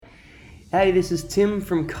Hey, this is Tim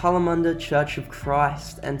from Kalamunda Church of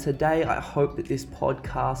Christ, and today I hope that this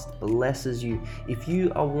podcast blesses you. If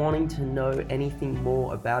you are wanting to know anything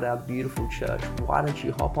more about our beautiful church, why don't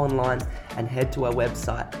you hop online and head to our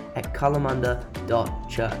website at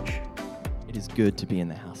kalamunda.church. It is good to be in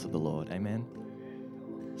the house of the Lord, amen?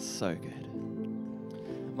 So good.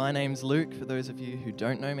 My name's Luke, for those of you who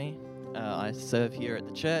don't know me. I serve here at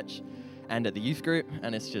the church and at the youth group,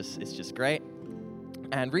 and it's just great.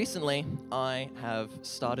 And recently, I have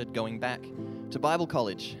started going back to Bible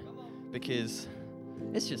college because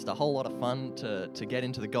it's just a whole lot of fun to get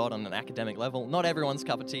into the God on an academic level. Not everyone's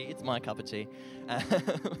cup of tea, it's my cup of tea. I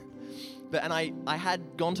had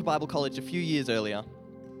gone to Bible college a few years earlier,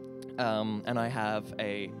 and I have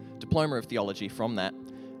a diploma of theology from that.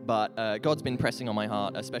 But God's been pressing on my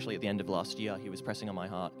heart, especially at the end of last year. He was pressing on my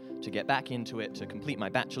heart to get back into it, to complete my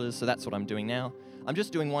bachelor's, so that's what I'm doing now. I'm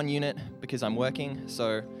just doing one unit because I'm working,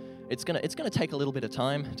 so it's gonna take a little bit of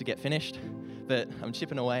time to get finished, but I'm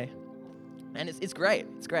chipping away, and it's great.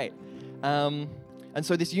 It's great. And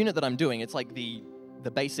so this unit that I'm doing, it's like the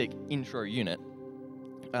basic intro unit.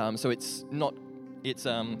 So it's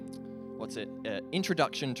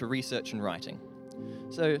Introduction to Research and Writing.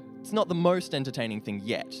 So it's not the most entertaining thing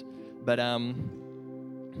yet, but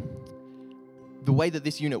the way that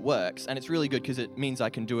this unit works, and it's really good because it means I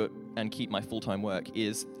can do it and keep my full-time work,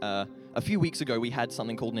 is a few weeks ago we had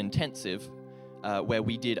something called an intensive where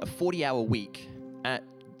we did a 40-hour week at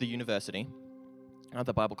the university, at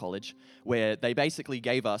the Bible college, where they basically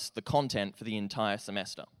gave us the content for the entire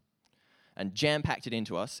semester and jam-packed it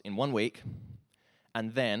into us in 1 week,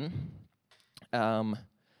 and then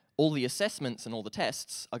all the assessments and all the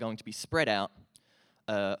tests are going to be spread out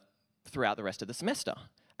throughout the rest of the semester.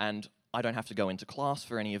 And I don't have to go into class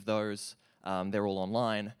for any of those. They're all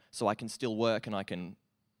online, so I can still work and I can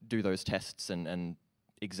do those tests and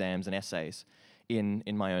exams and essays in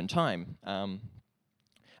my own time. And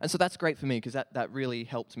so that's great for me because that really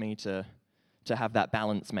helped me to have that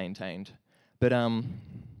balance maintained. But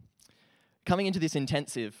coming into this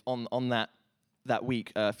intensive on that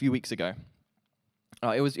week a few weeks ago,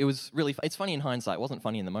 it was really it's funny in hindsight. It wasn't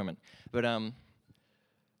funny in the moment, but on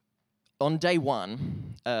day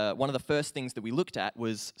one of the first things that we looked at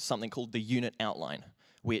was something called the unit outline,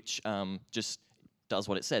 which just does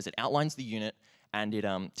what it says. It outlines the unit, and it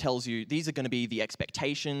tells you these are going to be the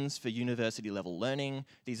expectations for university level learning.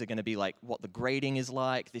 These are going to be like what the grading is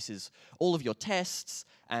like. This is all of your tests,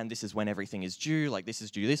 and this is when everything is due. Like this is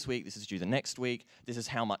due this week. This is due the next week. This is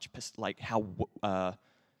how much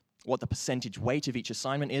what the percentage weight of each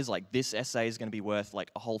assignment is. Like this essay is going to be worth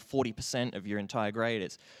like a whole 40% of your entire grade.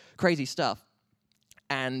 It's crazy stuff.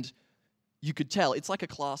 And you could tell, it's like a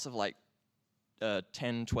class of like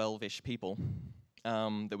 10, 12-ish people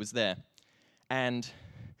that was there. And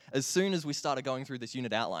as soon as we started going through this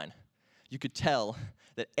unit outline, you could tell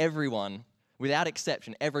that everyone, without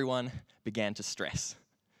exception, everyone began to stress.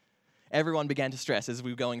 Everyone began to stress as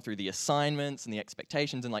we were going through the assignments and the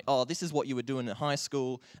expectations and like, oh, this is what you were doing in high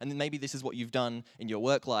school, and then maybe this is what you've done in your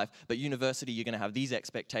work life, but university, you're going to have these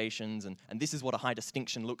expectations, and this is what a high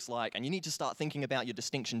distinction looks like, and you need to start thinking about your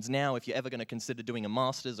distinctions now if you're ever going to consider doing a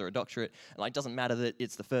master's or a doctorate, and like, it doesn't matter that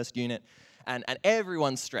it's the first unit, and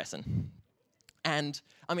everyone's stressing. And,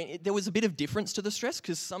 I mean, there was a bit of difference to the stress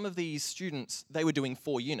because some of these students, they were doing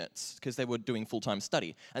 4 units because they were doing full-time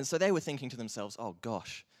study, and so they were thinking to themselves, oh,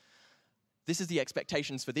 gosh, this is the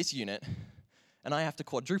expectations for this unit, and I have to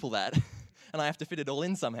quadruple that, and I have to fit it all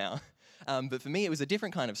in somehow. But for me, it was a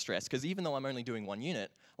different kind of stress, because even though I'm only doing 1 unit,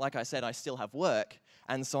 like I said, I still have work,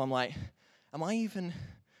 and so I'm like, am I going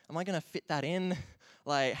to fit that in?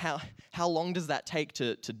 Like, how long does that take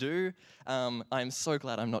to do? I'm so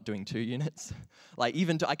glad I'm not doing 2 units. Like,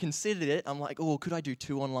 I considered it. I'm like, oh, could I do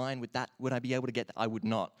 2 online with that? Would I be able to get that? I would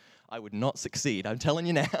not. I would not succeed. I'm telling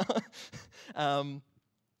you now.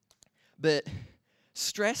 But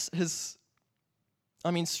stress has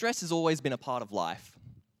always been a part of life.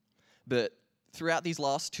 But throughout these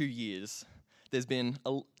last 2 years, there's been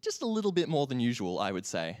just a little bit more than usual, I would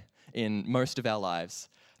say, in most of our lives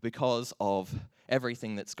because of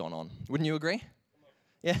everything that's gone on. Wouldn't you agree?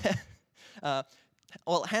 Yeah.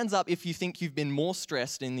 Well, hands up if you think you've been more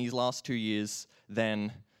stressed in these last 2 years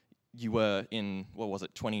than you were in,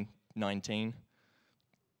 2019?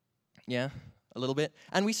 Yeah? A little bit.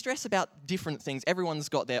 And we stress about different things. Everyone's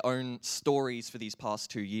got their own stories for these past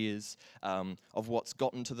 2 years of what's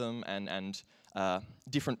gotten to them and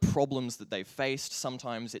different problems that they've faced.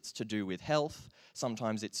 Sometimes it's to do with health.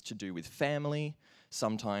 Sometimes it's to do with family.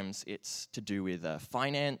 Sometimes it's to do with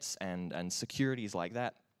finance and securities like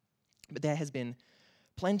that. But there has been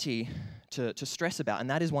plenty to stress about, and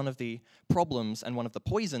that is one of the problems and one of the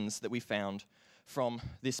poisons that we found from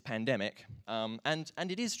this pandemic. And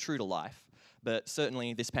it is true to life, but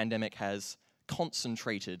certainly this pandemic has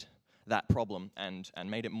concentrated that problem and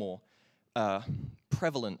made it more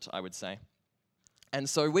prevalent, I would say. And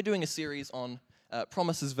so we're doing a series on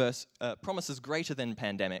promises greater than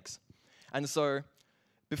pandemics. And so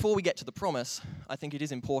before we get to the promise, I think it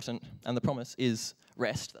is important, and the promise is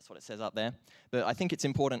rest, that's what it says up there, but I think it's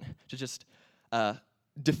important to just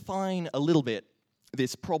define a little bit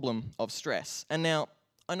this problem of stress. And now,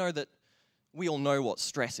 I know that we all know what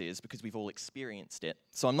stress is because we've all experienced it,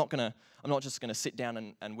 so I'm not just gonna sit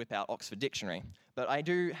down and whip out Oxford Dictionary, but I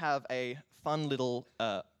do have a fun little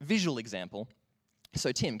visual example.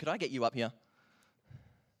 So Tim, could I get you up here?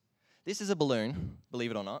 This is a balloon,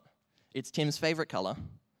 believe it or not. It's Tim's favorite color.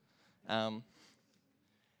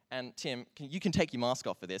 And Tim, you can take your mask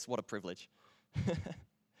off for this. What a privilege.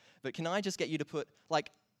 But can I just get you to put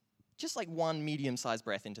just one medium-sized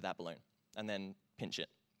breath into that balloon and then pinch it?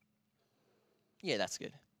 Yeah, that's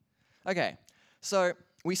good. Okay, so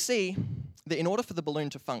we see that in order for the balloon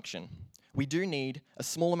to function, we do need a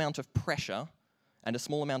small amount of pressure and a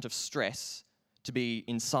small amount of stress to be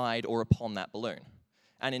inside or upon that balloon.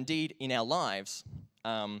 And indeed, in our lives,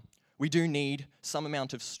 we do need some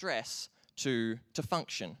amount of stress to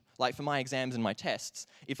function. Like for my exams and my tests,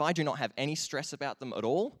 if I do not have any stress about them at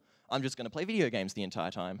all, I'm just going to play video games the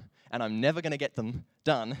entire time, and I'm never going to get them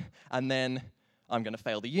done, and then I'm going to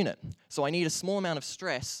fail the unit. So I need a small amount of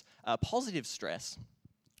stress, positive stress,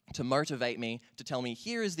 to motivate me, to tell me,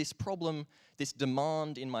 here is this problem, this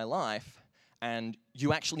demand in my life, and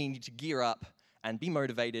you actually need to gear up and be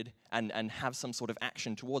motivated and have some sort of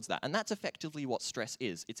action towards that. And that's effectively what stress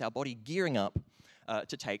is. It's our body gearing up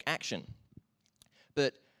to take action.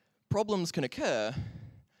 But problems can occur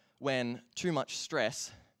when too much stress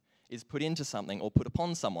is put into something or put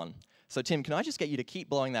upon someone. So Tim, can I just get you to keep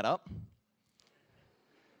blowing that up?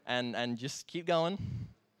 And just keep going.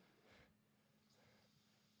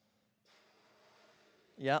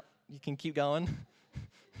 Yep, you can keep going.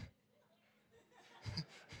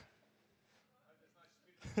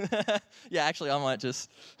 Yeah, actually, I might just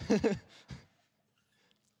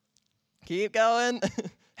keep going.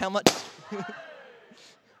 How much?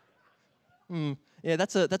 Yeah,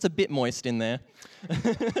 that's a bit moist in there.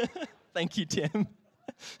 Thank you, Tim.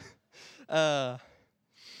 And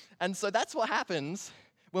so that's what happens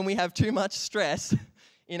when we have too much stress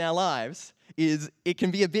in our lives. Is it can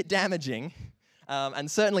be a bit damaging, and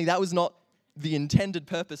certainly that was not the intended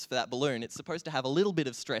purpose for that balloon. It's supposed to have a little bit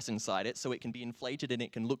of stress inside it so it can be inflated and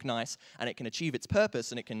it can look nice and it can achieve its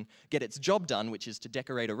purpose and it can get its job done, which is to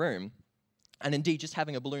decorate a room. And indeed, just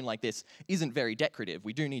having a balloon like this isn't very decorative.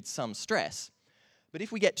 We do need some stress. But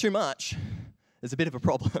if we get too much, there's a bit of a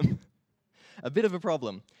problem. A bit of a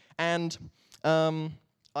problem. And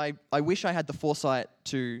I wish I had the foresight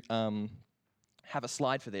to have a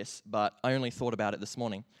slide for this, but I only thought about it this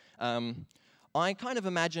morning. I kind of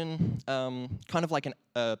imagine kind of like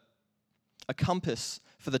a compass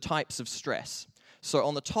for the types of stress. So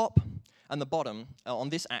on the top and the bottom, on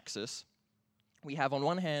this axis, we have on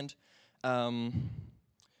one hand,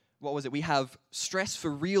 we have stress for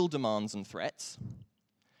real demands and threats,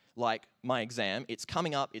 like my exam. It's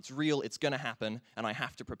coming up, it's real, it's going to happen, and I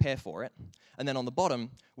have to prepare for it. And then on the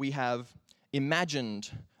bottom, we have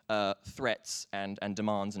imagined threats and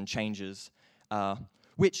demands and changes,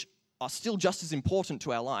 which are still just as important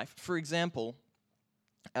to our life. For example,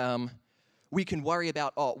 we can worry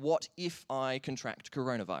about, what if I contract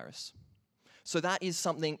coronavirus? So that is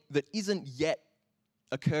something that isn't yet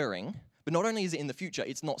occurring, but not only is it in the future,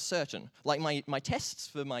 it's not certain. Like my tests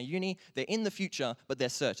for my uni, they're in the future, but they're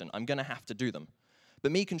certain. I'm going to have to do them.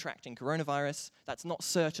 But me contracting coronavirus, that's not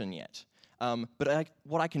certain yet. But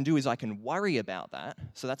what I can do is I can worry about that,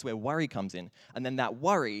 so that's where worry comes in, and then that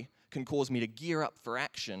worry can cause me to gear up for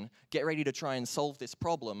action, get ready to try and solve this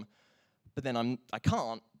problem, but then I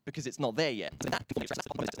can't because it's not there yet. So that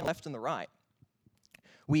the left and the right.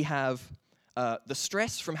 We have the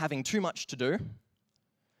stress from having too much to do.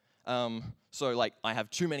 So like I have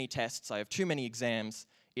too many tests, I have too many exams,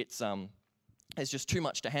 it's just too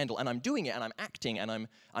much to handle, and I'm doing it and I'm acting and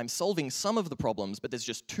I'm solving some of the problems, but there's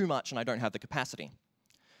just too much and I don't have the capacity.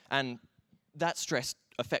 And that stress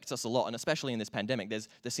affects us a lot, and especially in this pandemic,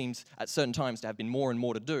 there seems at certain times to have been more and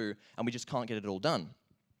more to do, and we just can't get it all done.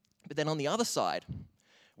 But then on the other side,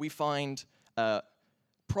 we find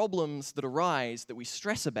problems that arise that we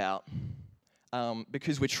stress about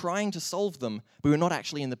because we're trying to solve them, but we're not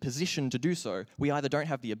actually in the position to do so. We either don't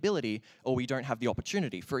have the ability or we don't have the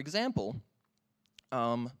opportunity. For example,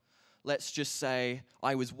 let's just say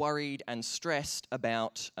I was worried and stressed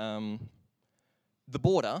about the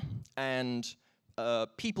border and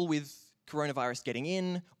people with coronavirus getting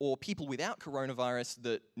in, or people without coronavirus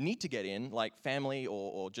that need to get in, like family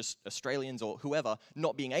or just Australians or whoever,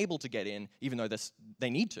 not being able to get in, even though they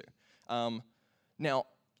need to. Now,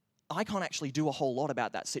 I can't actually do a whole lot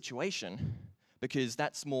about that situation, because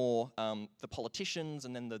that's more the politicians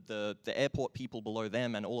and then the airport people below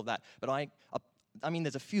them and all of that. But I mean,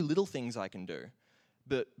 there's a few little things I can do,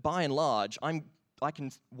 but by and large, I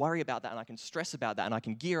can worry about that and I can stress about that and I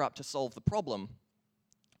can gear up to solve the problem.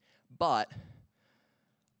 But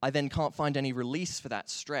I then can't find any release for that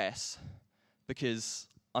stress because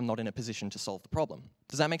I'm not in a position to solve the problem.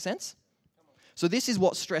 Does that make sense? So this is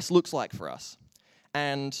what stress looks like for us.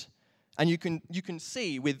 And you can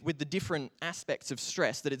see with the different aspects of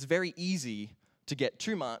stress that it's very easy to get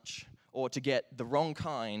too much or to get the wrong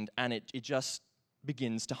kind, and it just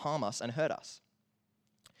begins to harm us and hurt us.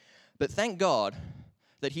 But thank God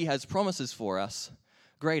that He has promises for us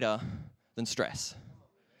greater than stress.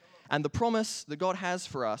 And the promise that God has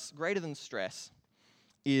for us, greater than stress,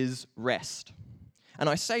 is rest. And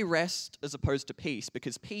I say rest as opposed to peace,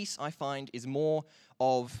 because peace, I find, is more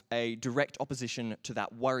of a direct opposition to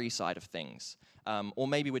that worry side of things. Or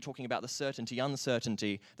maybe we're talking about the certainty,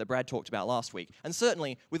 uncertainty that Brad talked about last week. And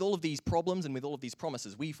certainly, with all of these problems and with all of these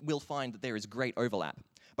promises, we will find that there is great overlap.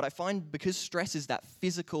 But I find because stress is that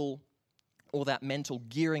physical or that mental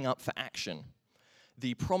gearing up for action,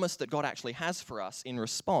 the promise that God actually has for us in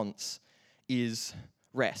response is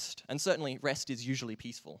rest. And certainly, rest is usually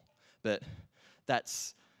peaceful. But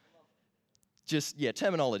that's just,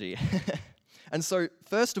 terminology. And so,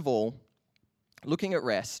 first of all, looking at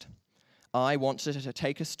rest, I want to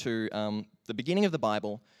take us to the beginning of the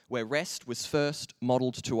Bible, where rest was first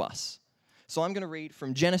modeled to us. So I'm going to read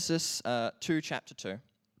from Genesis 2, chapter 2.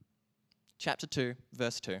 Chapter 2,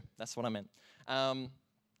 verse 2. That's what I meant.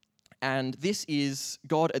 And this is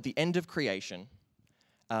God at the end of creation,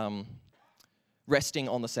 resting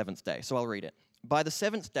on the seventh day. So I'll read it. By the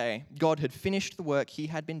seventh day, God had finished the work He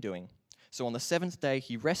had been doing. So on the seventh day,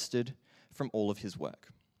 He rested from all of His work.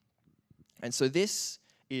 And so this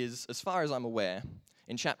is, as far as I'm aware,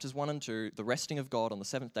 in chapters 1 and 2, the resting of God on the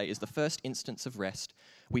seventh day is the first instance of rest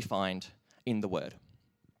we find in the Word.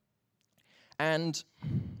 And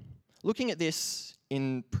looking at this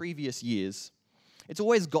in previous years, it's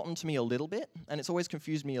always gotten to me a little bit, and it's always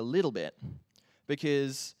confused me a little bit,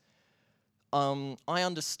 because I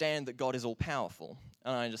understand that God is all-powerful,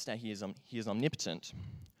 and I understand He is omnipotent.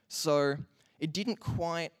 So it didn't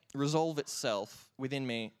quite resolve itself within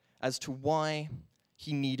me as to why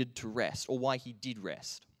He needed to rest, or why He did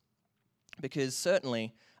rest. Because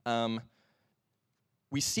certainly,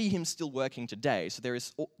 we see Him still working today, so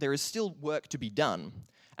there is still work to be done.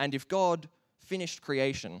 And if God finished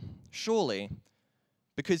creation, surely,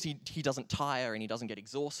 because he doesn't tire and He doesn't get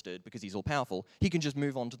exhausted because He's all-powerful, He can just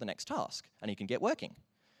move on to the next task and He can get working.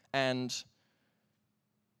 And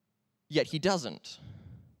yet He doesn't.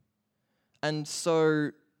 And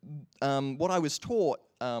so what I was taught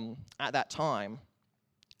at that time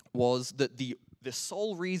was that the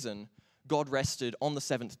sole reason God rested on the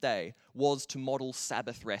seventh day was to model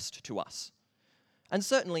Sabbath rest to us. And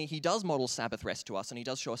certainly He does model Sabbath rest to us, and He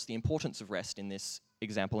does show us the importance of rest in this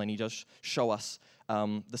example, and He does show us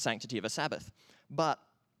the sanctity of a Sabbath. But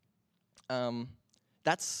I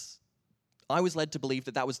was led to believe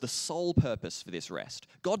that was the sole purpose for this rest.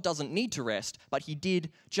 God doesn't need to rest, but He did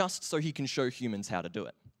just so He can show humans how to do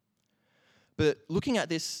it. But looking at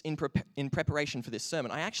this in preparation for this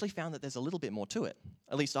sermon, I actually found that there's a little bit more to it,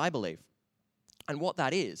 at least I believe. And what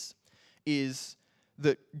that is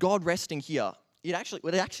that God resting here, it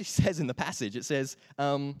actually says in the passage, it says,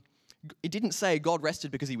 it didn't say God rested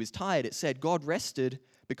because He was tired. It said God rested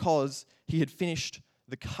because He had finished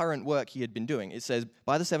the current work He had been doing. It says,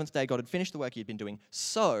 by the seventh day, God had finished the work He had been doing,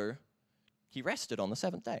 so He rested on the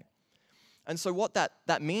seventh day. And so what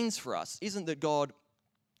that means for us isn't that God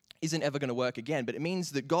isn't ever going to work again, but it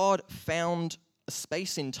means that God found a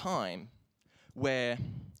space in time where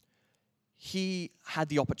He had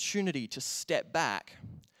the opportunity to step back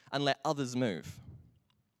and let others move.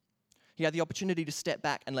 He had the opportunity to step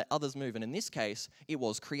back and let others move, and in this case, it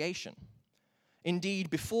was creation.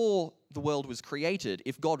 Indeed, before the world was created,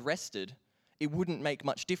 if God rested, it wouldn't make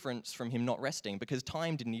much difference from Him not resting, because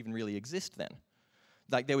time didn't even really exist then.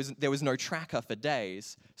 Like, there was no tracker for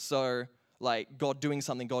days, so like God doing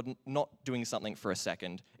something, God not doing something for a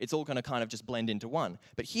second, it's all going to kind of just blend into one.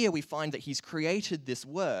 But here we find that He's created this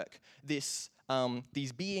work, these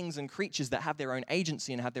beings and creatures that have their own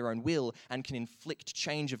agency and have their own will and can inflict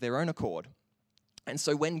change of their own accord. And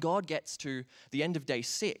so when God gets to the end of day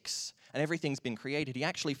 6 and everything's been created, he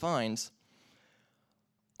actually finds,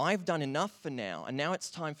 I've done enough for now, and now it's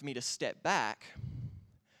time for me to step back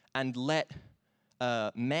and let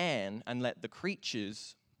man and let the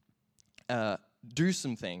creatures do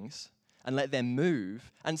some things and let them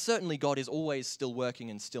move. And certainly God is always still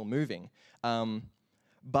working and still moving.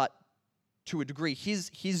 But to a degree,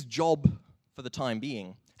 his job for the time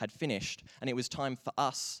being had finished, and it was time for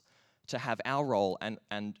us to have our role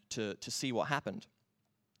and to see what happened.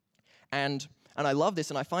 And I love this,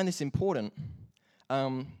 and I find this important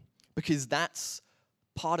because that's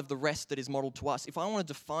part of the rest that is modeled to us. If I want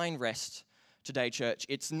to define rest today, church,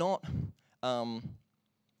 it's not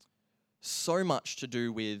so much to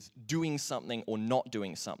do with doing something or not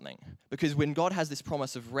doing something. Because when God has this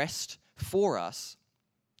promise of rest for us,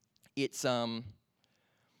 it's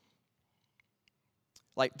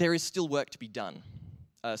like there is still work to be done.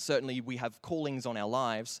 Certainly we have callings on our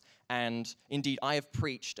lives, and indeed I have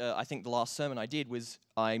preached, I think the last sermon I did was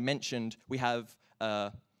I mentioned we have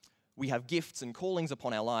gifts and callings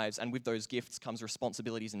upon our lives, and with those gifts comes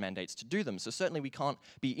responsibilities and mandates to do them. So certainly we can't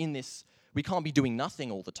be doing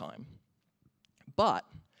nothing all the time. But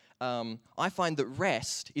I find that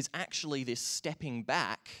rest is actually this stepping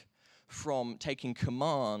back from taking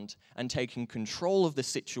command and taking control of the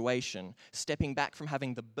situation, stepping back from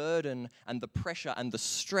having the burden and the pressure and the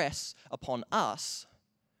stress upon us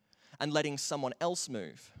and letting someone else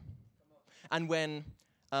move. And when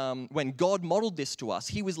God modeled this to us,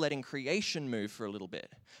 he was letting creation move for a little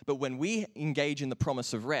bit. But when we engage in the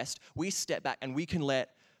promise of rest, we step back and we can let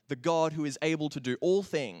the God who is able to do all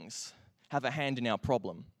things have a hand in our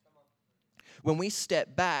problem. When we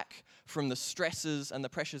step back from the stresses and the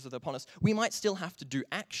pressures that are upon us, we might still have to do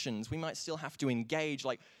actions. We might still have to engage.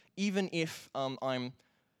 Like, even if I'm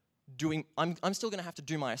still going to have to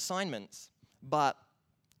do my assignments. But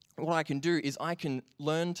what I can do is I can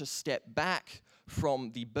learn to step back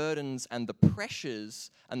from the burdens and the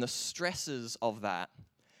pressures and the stresses of that,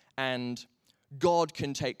 and God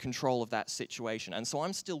can take control of that situation. And so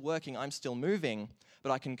I'm still working, I'm still moving,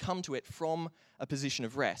 but I can come to it from a position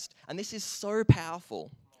of rest. And this is so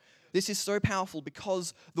powerful. This is so powerful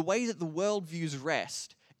because the way that the world views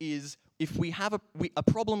rest is if a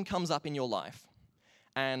problem comes up in your life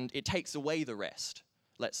and it takes away the rest,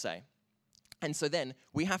 let's say. And so then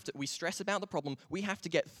we stress about the problem, we have to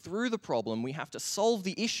get through the problem, we have to solve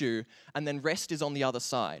the issue, and then rest is on the other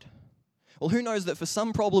side. Well, who knows that for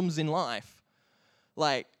some problems in life,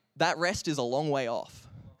 like, that rest is a long way off.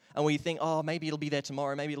 And we think, oh, maybe it'll be there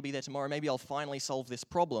tomorrow, maybe I'll finally solve this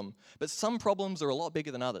problem. But some problems are a lot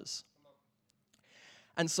bigger than others.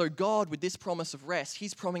 And so God, with this promise of rest,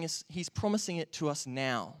 he's promising it to us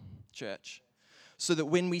now, church. So that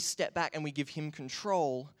when we step back and we give him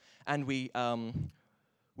control, and we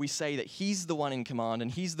say that he's the one in command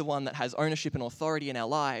and he's the one that has ownership and authority in our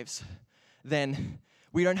lives, then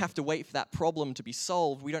we don't have to wait for that problem to be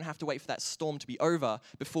solved. We don't have to wait for that storm to be over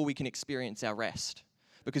before we can experience our rest,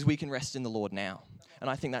 because we can rest in the Lord now. And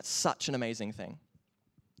I think that's such an amazing thing.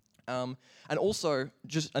 And also,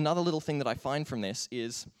 just another little thing that I find from this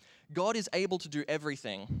is God is able to do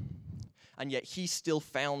everything, and yet he still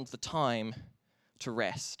found the time to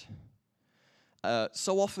rest.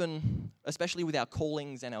 So often, especially with our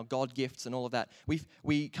callings and our God gifts and all of that,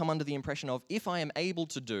 we come under the impression of, if I am able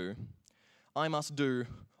to do, I must do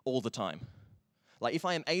all the time. Like, if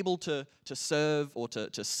I am able to serve or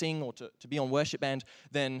to sing or to be on worship band,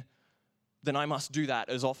 then I must do that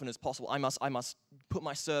as often as possible. I must put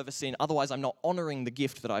my service in, otherwise I'm not honoring the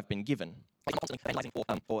gift that I've been given.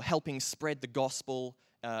 Or helping spread the gospel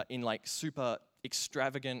in like super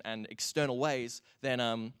extravagant and external ways, then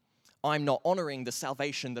I'm not honoring the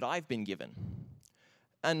salvation that I've been given.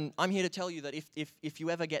 And I'm here to tell you that if you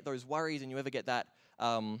ever get those worries and you ever get that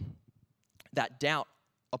doubt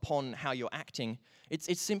upon how you're acting,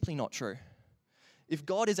 it's simply not true. If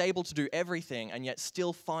God is able to do everything and yet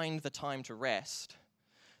still find the time to rest,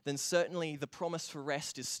 then certainly the promise for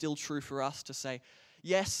rest is still true for us to say,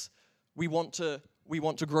 yes, we want to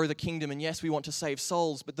grow the kingdom, and yes, we want to save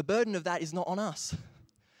souls, but the burden of that is not on us.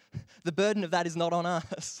 The burden of that is not on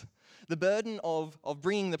us. The burden of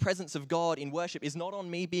bringing the presence of God in worship is not on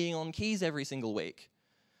me being on keys every single week.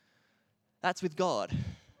 That's with God.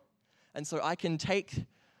 And so I can take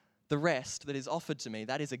the rest that is offered to me.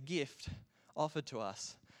 That is a gift offered to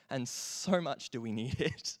us. And so much do we need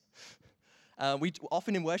it. We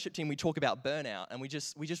often in worship team, we talk about burnout, and we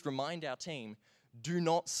just remind our team, do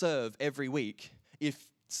not serve every week. If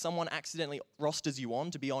someone accidentally rosters you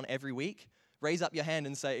on to be on every week, raise up your hand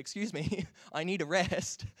and say, excuse me, I need a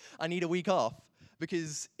rest. I need a week off.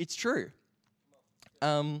 Because it's true.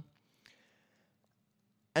 And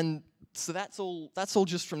so that's all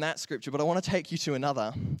just from that scripture, but I want to take you to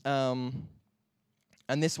another. And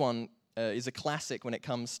this one is a classic when it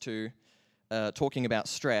comes to talking about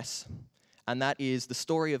stress, and that is the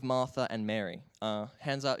story of Martha and Mary.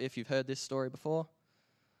 Hands up if you've heard this story before.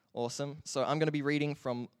 Awesome. So I'm going to be reading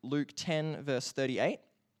from Luke 10, verse 38,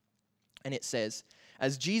 and it says,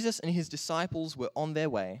 "As Jesus and his disciples were on their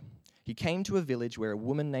way, he came to a village where a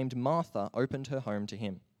woman named Martha opened her home to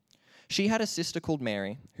him. She had a sister called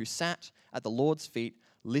Mary who sat at the Lord's feet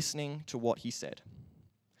listening to what he said.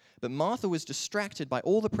 But Martha was distracted by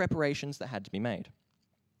all the preparations that had to be made.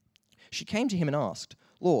 She came to him and asked,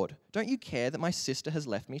 'Lord, don't you care that my sister has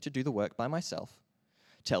left me to do the work by myself?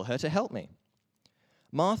 Tell her to help me.'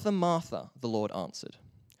 'Martha, Martha,' the Lord answered,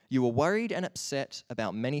 'you are worried and upset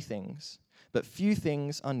about many things, but few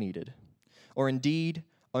things are needed, or indeed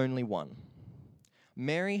only one.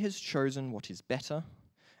 Mary has chosen what is better,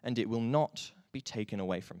 and it will not be taken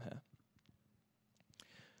away from her.'"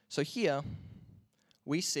 So here,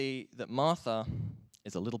 we see that Martha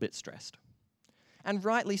is a little bit stressed. And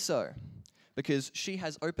rightly so, because she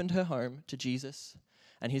has opened her home to Jesus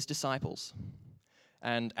and his disciples.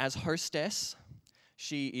 And as hostess,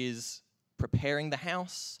 she is preparing the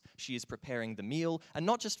house, she is preparing the meal, and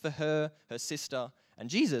not just for her, her sister, and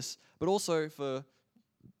Jesus, but also for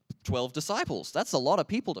 12 disciples. That's a lot of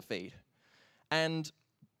people to feed. And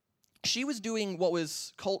she was doing what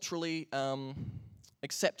was culturally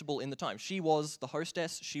acceptable in the time. She was the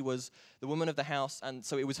hostess, she was the woman of the house, and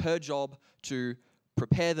so it was her job to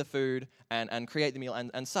prepare the food and create the meal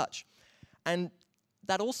and such. And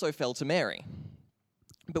that also fell to Mary.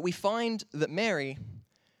 But we find that Mary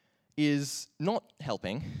is not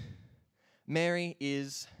helping. Mary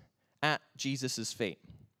is at Jesus' feet,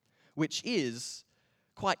 which is,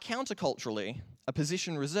 quite counterculturally, a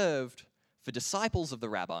position reserved for disciples of the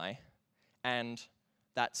rabbi, and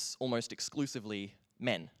that's almost exclusively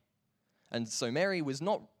men. And so Mary was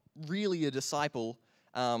not really a disciple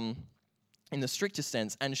in the strictest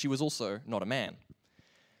sense, and she was also not a man.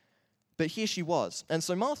 But here she was. And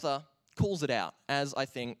so Martha calls it out, as I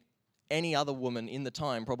think any other woman in the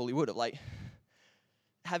time probably would have. Like,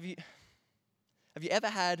 have you ever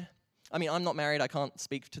had, I mean, I'm not married, I can't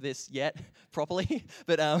speak to this yet properly,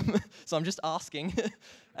 but so I'm just asking.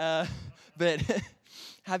 But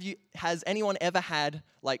has anyone ever had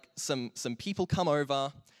like some people come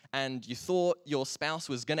over and you thought your spouse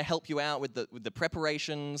was going to help you out with the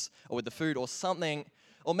preparations or with the food or something,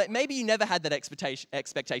 or maybe you never had that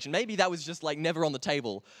expectation. Maybe that was just like never on the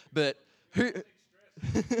table. But who?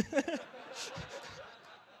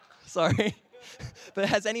 Sorry, but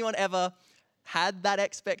has anyone ever had that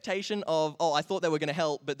expectation of, oh, I thought they were going to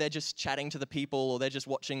help, but they're just chatting to the people, or they're just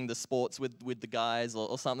watching the sports with the guys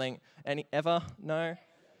or something? Ever? No?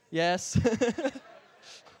 Yes?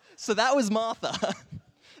 So that was Martha.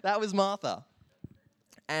 That was Martha.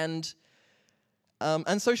 And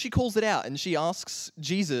so she calls it out, and she asks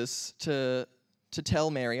Jesus to tell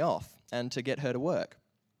Mary off and to get her to work.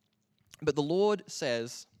 But the Lord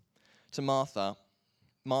says to Martha,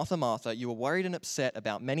 "Martha, Martha, you are worried and upset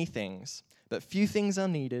about many things, but few things are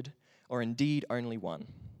needed, or indeed only one.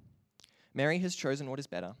 Mary has chosen what is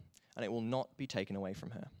better, and it will not be taken away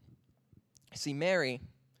from her." See, Mary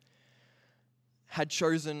had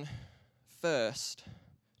chosen first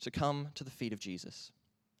to come to the feet of Jesus.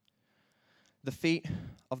 The feet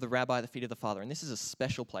of the rabbi, the feet of the Father. And this is a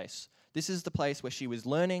special place. This is the place where she was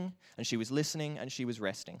learning, and she was listening, and she was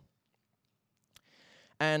resting.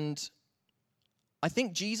 And I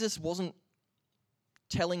think Jesus wasn't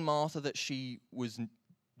telling Martha that she was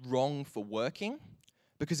wrong for working,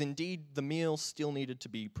 because indeed the meal still needed to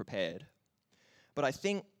be prepared. But I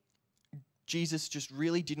think Jesus just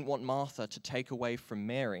really didn't want Martha to take away from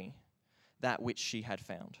Mary that which she had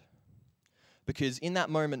found. Because in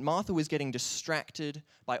that moment, Martha was getting distracted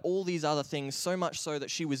by all these other things, so much so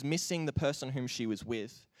that she was missing the person whom she was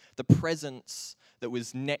with, the presence that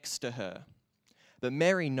was next to her. But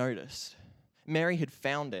Mary noticed. Mary had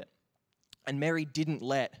found it. And Mary didn't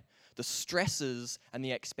let the stresses and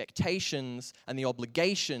the expectations and the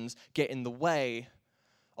obligations get in the way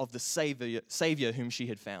of the Savior whom she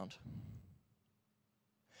had found.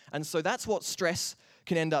 And so that's what stress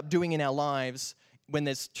can end up doing in our lives when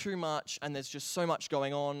there's too much and there's just so much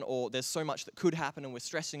going on, or there's so much that could happen and we're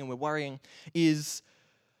stressing and we're worrying, is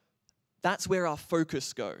that's where our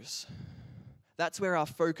focus goes. That's where our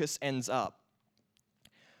focus ends up.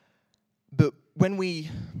 But when we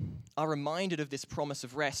are reminded of this promise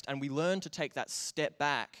of rest and we learn to take that step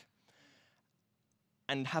back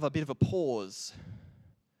and have a bit of a pause,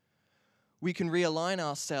 we can realign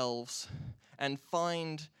ourselves and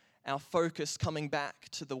find our focus coming back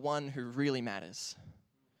to the one who really matters.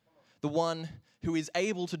 The one who is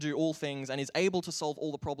able to do all things and is able to solve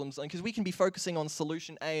all the problems. And because we can be focusing on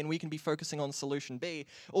solution A and we can be focusing on solution B,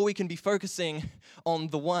 or we can be focusing on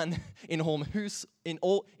the one in whom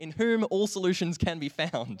all solutions can be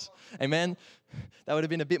found. Amen? That would have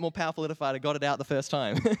been a bit more powerful if I'd have got it out the first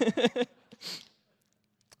time.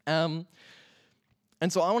 And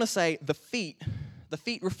so I want to say the feet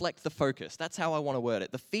reflect the focus. That's how I want to word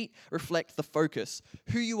it. The feet reflect the focus.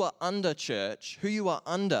 Who you are under, church, who you are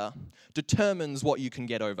under determines what you can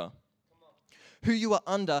get over. Who you are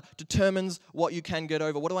under determines what you can get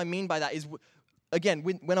over. What do I mean by that is, again,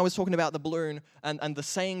 when I was talking about the balloon and the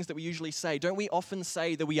sayings that we usually say, don't we often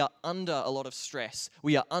say that we are under a lot of stress?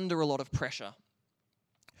 We are under a lot of pressure.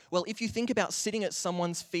 Well, if you think about sitting at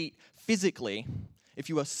someone's feet physically, if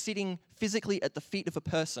you are sitting physically at the feet of a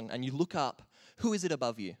person and you look up, who is it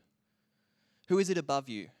above you? Who is it above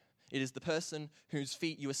you? It is the person whose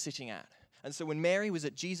feet you are sitting at. And so when Mary was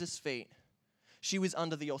at Jesus' feet, she was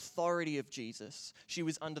under the authority of Jesus. She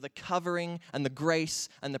was under the covering and the grace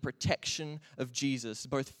and the protection of Jesus,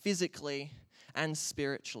 both physically and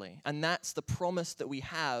spiritually. And that's the promise that we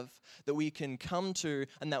have, that we can come to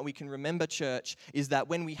and that we can remember, church, is that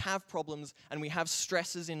when we have problems and we have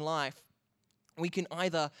stresses in life, we can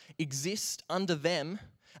either exist under them,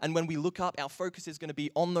 and when we look up, our focus is going to be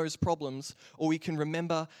on those problems, or we can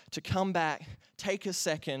remember to come back, take a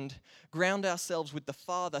second, ground ourselves with the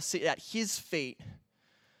Father, sit at His feet,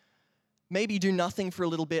 maybe do nothing for a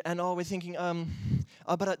little bit, and we're thinking,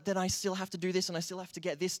 but then I still have to do this, and I still have to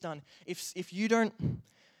get this done.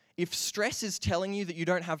 If stress is telling you that you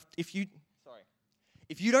don't have, if you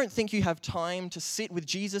don't think you have time to sit with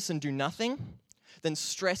Jesus and do nothing, then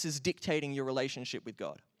stress is dictating your relationship with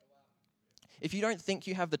God. If you don't think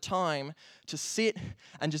you have the time to sit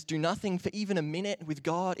and just do nothing for even a minute with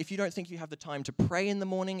God, if you don't think you have the time to pray in the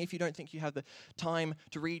morning, if you don't think you have the time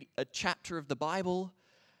to read a chapter of the Bible,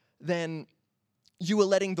 then you are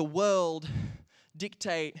letting the world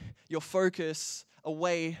dictate your focus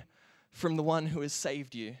away from the one who has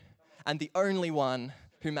saved you and the only one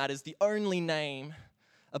who matters, the only name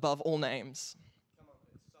above all names.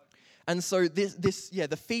 And so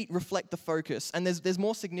the feet reflect the focus, and there's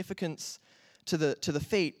more significance to the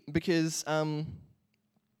feet because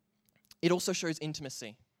it also shows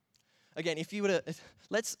intimacy. Again, if you were to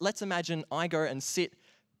let's imagine I go and sit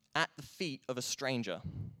at the feet of a stranger,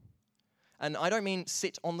 and I don't mean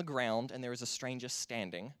sit on the ground and there is a stranger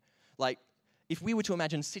standing. Like if we were to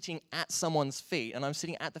imagine sitting at someone's feet, and I'm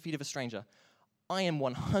sitting at the feet of a stranger, I am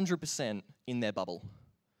 100% in their bubble.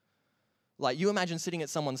 Like, you imagine sitting at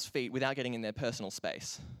someone's feet without getting in their personal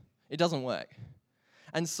space. It doesn't work.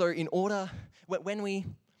 And so when we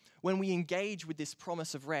engage with this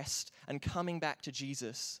promise of rest and coming back to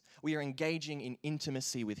Jesus, we are engaging in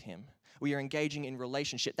intimacy with Him. We are engaging in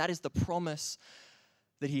relationship. That is the promise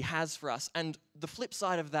that He has for us. And the flip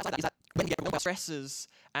side of that is that when we get stresses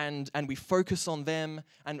and we focus on them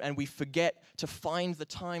and we forget to find the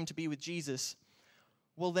time to be with Jesus,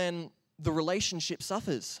 well then the relationship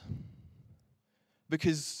suffers.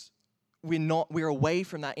 Because we're away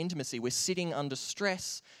from that intimacy. We're sitting under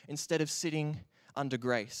stress instead of sitting under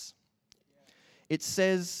grace. It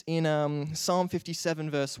says in Psalm 57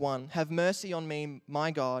 verse 1, "Have mercy on me, my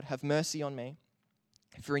God, have mercy on me,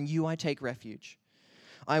 for in you I take refuge.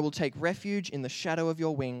 I will take refuge in the shadow of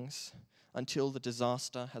your wings until the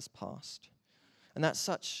disaster has passed." And that's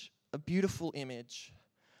such a beautiful image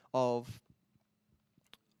of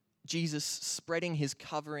Jesus spreading His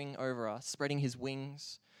covering over us, spreading His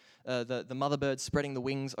wings, the mother bird spreading the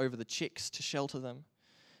wings over the chicks to shelter them.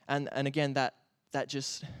 And again, that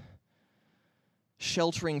just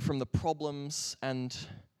sheltering from the problems and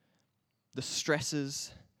the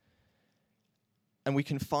stresses. And we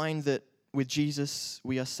can find that with Jesus,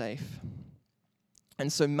 we are safe.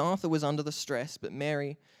 And so Martha was under the stress, but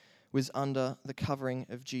Mary was under the covering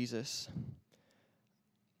of Jesus.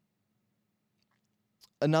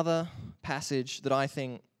 Another passage that I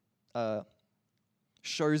think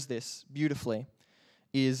shows this beautifully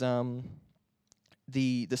is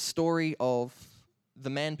the story of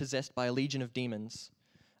the man possessed by a legion of demons,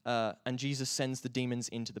 and Jesus sends the demons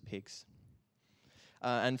into the pigs.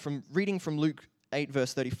 And from reading from Luke 8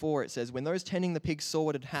 verse 34, it says, "When those tending the pigs saw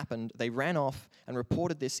what had happened, they ran off and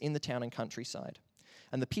reported this in the town and countryside.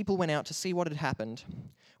 And the people went out to see what had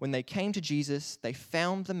happened. When they came to Jesus, they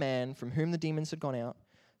found the man from whom the demons had gone out,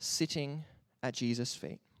 sitting at Jesus'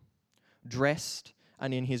 feet, dressed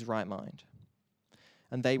and in his right mind.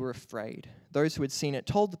 And they were afraid. Those who had seen it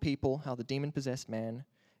told the people how the demon-possessed man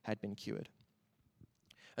had been cured."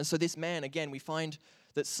 And so this man, again, we find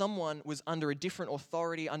that someone was under a different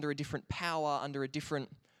authority, under a different power, under a different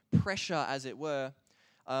pressure, as it were.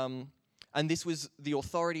 And this was the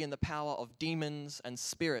authority and the power of demons and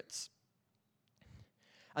spirits.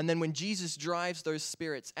 And then when Jesus drives those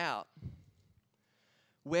spirits out,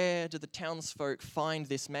 where do the townsfolk find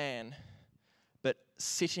this man but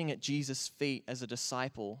sitting at Jesus' feet as a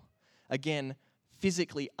disciple? Again,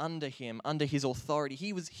 physically under him, under his authority.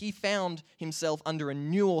 He found himself under a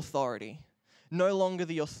new authority. No longer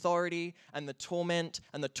the authority and the torment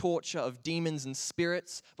and the torture of demons and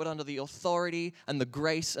spirits, but under the authority and the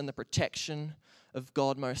grace and the protection of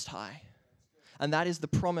God Most High. And that is the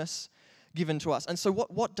promise given to us. And so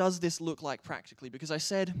what does this look like practically? Because I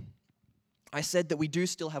said that we do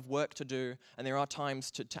still have work to do, and there are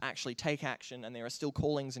times to actually take action, and there are still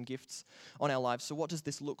callings and gifts on our lives. So what does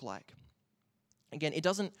this look like? Again, it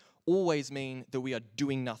doesn't always mean that we are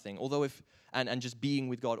doing nothing, and just being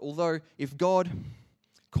with God. Although if God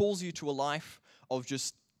calls you to a life of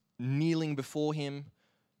just kneeling before Him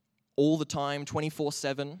all the time,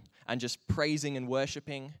 24/7, and just praising and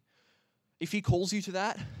worshiping, if He calls you to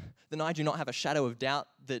that, then I do not have a shadow of doubt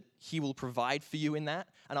that He will provide for you in that.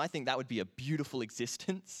 And I think that would be a beautiful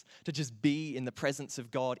existence, to just be in the presence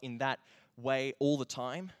of God in that way all the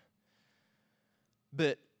time.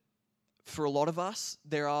 But for a lot of us,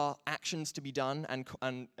 there are actions to be done and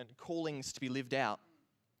callings to be lived out.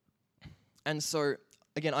 And so,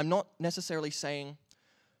 again, I'm not necessarily saying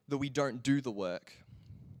that we don't do the work.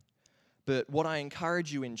 But what I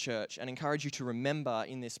encourage you in church and encourage you to remember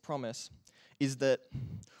in this promise is that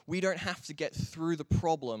we don't have to get through the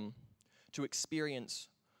problem to experience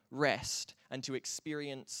rest and to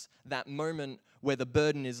experience that moment where the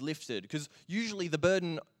burden is lifted. Because usually the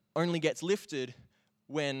burden only gets lifted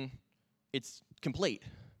when it's complete.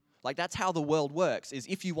 Like, that's how the world works, is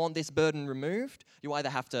if you want this burden removed, you either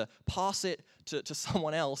have to pass it to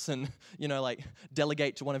someone else and,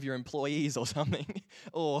 delegate to one of your employees or something,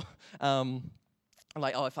 or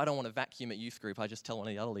if I don't want to vacuum at youth group, I just tell one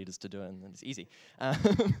of the other leaders to do it, and it's easy.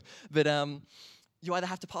 But you either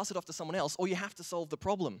have to pass it off to someone else, or you have to solve the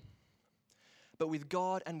problem. But with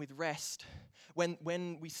God and with rest,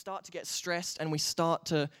 when we start to get stressed and we start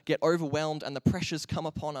to get overwhelmed and the pressures come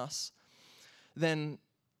upon us, then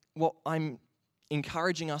what I'm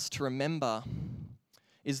encouraging us to remember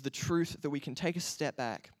is the truth that we can take a step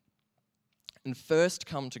back and first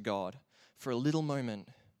come to God for a little moment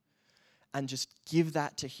and just give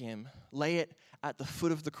that to Him. Lay it at the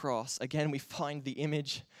foot of the cross. Again, we find the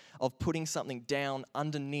image of putting something down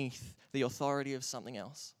underneath the authority of something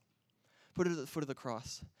else. Put it at the foot of the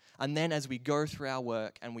cross. And then as we go through our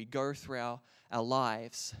work and we go through our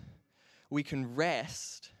lives, we can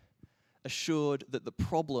rest assured that the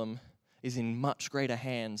problem is in much greater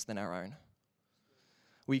hands than our own.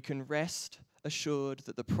 We can rest assured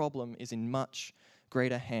that the problem is in much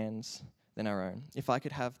greater hands than our own. If I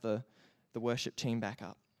could have the worship team back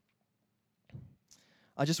up.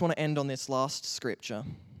 I just want to end on this last scripture,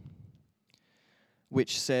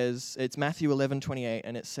 which says, it's Matthew 11:28,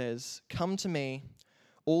 and it says, "Come to me,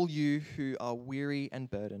 all you who are weary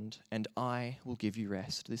and burdened, and I will give you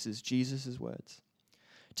rest." This is Jesus' words.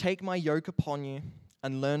 "Take my yoke upon you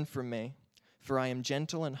and learn from me, for I am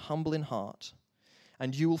gentle and humble in heart,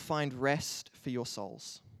 and you will find rest for your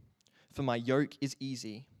souls. For my yoke is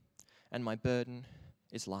easy and my burden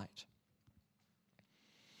is light."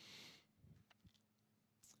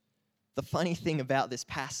 The funny thing about this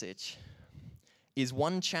passage is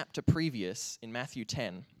one chapter previous, in Matthew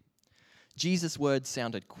 10, Jesus' words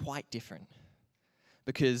sounded quite different.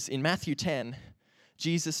 Because in Matthew 10,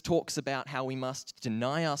 Jesus talks about how we must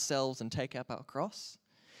deny ourselves and take up our cross.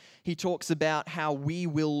 He talks about how we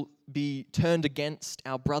will be turned against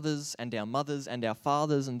our brothers and our mothers and our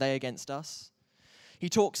fathers, and they against us. He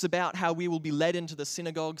talks about how we will be led into the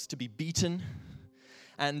synagogues to be beaten.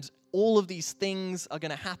 And all of these things are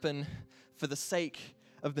going to happen for the sake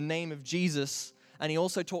of the name of Jesus. And he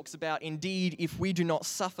also talks about, indeed, if we do not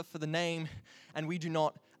suffer for the name and we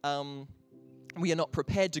are not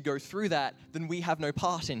prepared to go through that, then we have no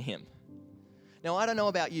part in him. Now, I don't know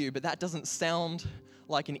about you, but that doesn't sound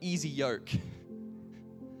like an easy yoke.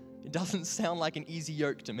 It doesn't sound like an easy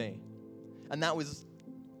yoke to me. And that was,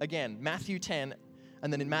 again, Matthew 10,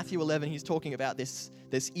 and then in Matthew 11, he's talking about this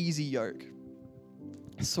easy yoke.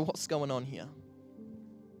 So what's going on here?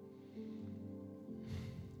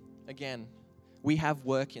 Again, we have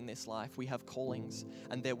work in this life, we have callings,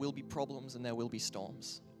 and there will be problems and there will be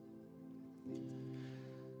storms.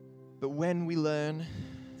 But when we learn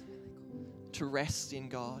to rest in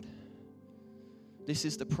God, this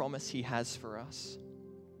is the promise He has for us.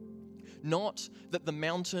 Not that the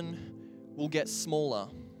mountain will get smaller,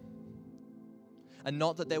 and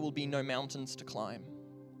not that there will be no mountains to climb,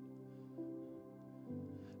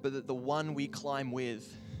 but that the one we climb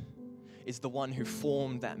with is the one who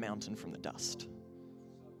formed that mountain from the dust.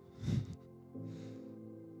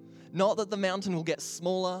 Not that the mountain will get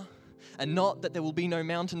smaller, and not that there will be no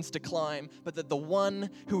mountains to climb, but that the one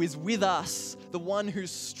who is with us, the one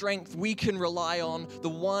whose strength we can rely on, the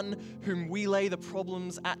one whom we lay the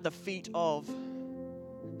problems at the feet of,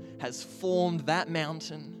 has formed that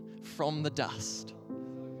mountain from the dust.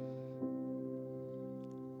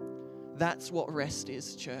 That's what rest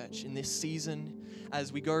is, church, in this season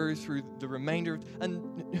as we go through the remainder of,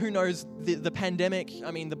 and who knows, the pandemic,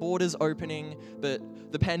 I mean, the border's opening, but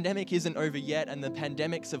the pandemic isn't over yet, and the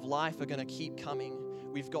pandemics of life are going to keep coming.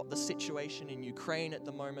 We've got the situation in Ukraine at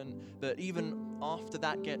the moment, but even after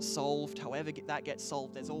that gets solved, however that gets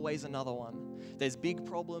solved, there's always another one. There's big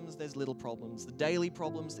problems, there's little problems, the daily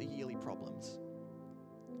problems, the yearly problems.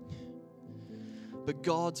 But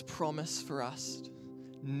God's promise for us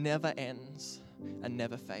never ends and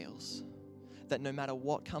never fails. That no matter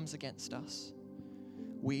what comes against us,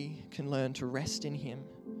 we can learn to rest in Him,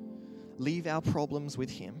 leave our problems with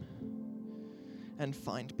Him, and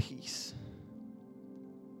find peace.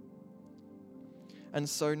 And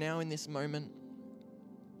so now in this moment,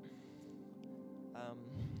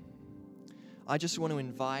 I just want to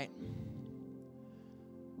invite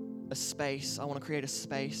a space. I want to create a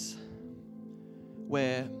space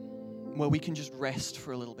where we can just rest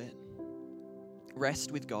for a little bit.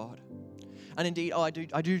 Rest with God. And indeed, I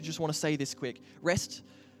do just want to say this quick. Rest,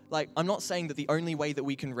 I'm not saying that the only way that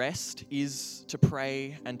we can rest is to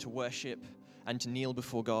pray and to worship and to kneel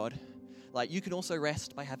before God. You can also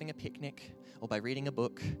rest by having a picnic or by reading a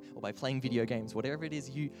book or by playing video games, whatever it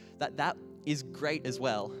is that is great as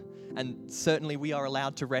well. And certainly we are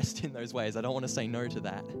allowed to rest in those ways. I don't want to say no to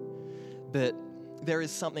that. But there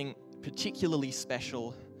is something particularly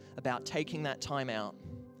special about taking that time out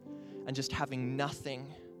and just having nothing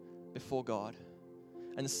before God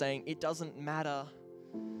and saying it doesn't matter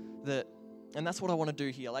that, and that's what I want to do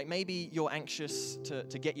here. Maybe you're anxious to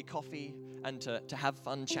get your coffee and to have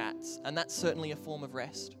fun chats, and that's certainly a form of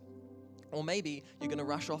rest. Or maybe you're going to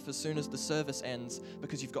rush off as soon as the service ends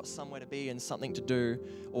because you've got somewhere to be and something to do,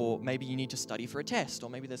 or maybe you need to study for a test, or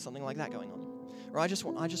maybe there's something like that going on. Or I just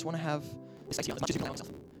want to have as much as you can allow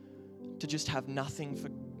yourself to just have nothing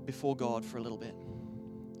before God for a little bit.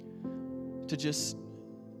 To just,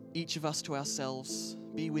 each of us to ourselves,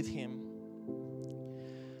 be with Him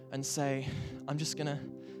and say, I'm just going to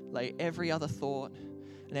lay every other thought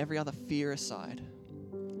and every other fear aside,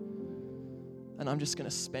 and I'm just going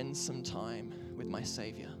to spend some time with my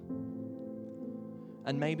Savior.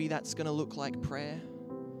 And maybe that's going to look like prayer.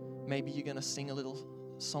 Maybe you're going to sing a little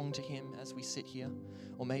song to Him as we sit here,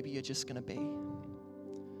 or maybe you're just going to be.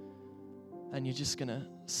 And you're just going to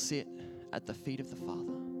sit at the feet of the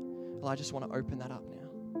Father. Well, I just want to open that up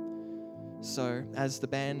now. So as the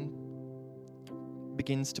band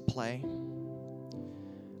begins to play,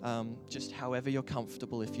 just however you're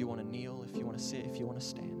comfortable, if you want to kneel, if you want to sit, if you want to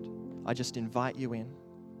stand, I just invite you in,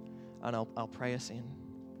 and I'll pray us in.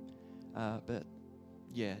 But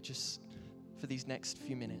yeah, just for these next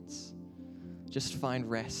few minutes, just find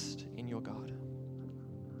rest in your God.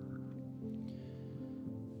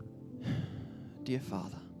 Dear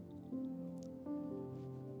Father,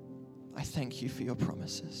 I thank you for your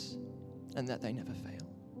promises and that they never fail.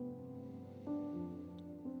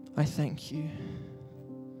 I thank you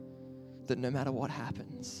that no matter what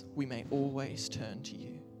happens, we may always turn to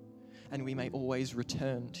you and we may always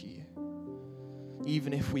return to you,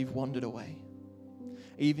 even if we've wandered away,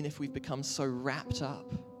 even if we've become so wrapped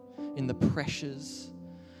up in the pressures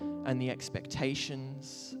and the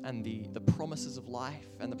expectations and the promises of life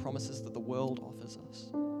and the promises that the world offers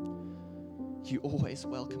us. You always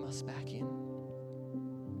welcome us back in.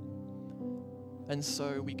 And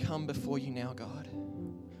so we come before you now, God,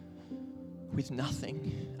 with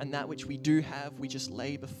nothing, and that which we do have, we just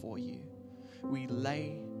lay before you. We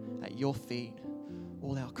lay at your feet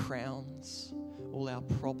all our crowns, all our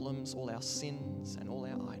problems, all our sins, and all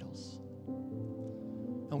our idols.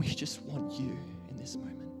 And we just want you in this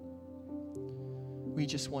moment. We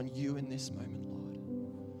just want you in this moment, Lord.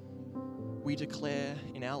 We declare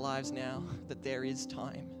in our lives now that there is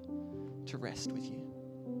time to rest with you.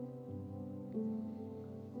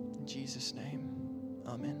 In Jesus' name,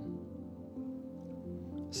 amen.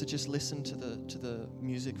 So just listen to the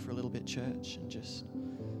music for a little bit, church, and just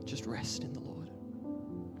rest in the Lord.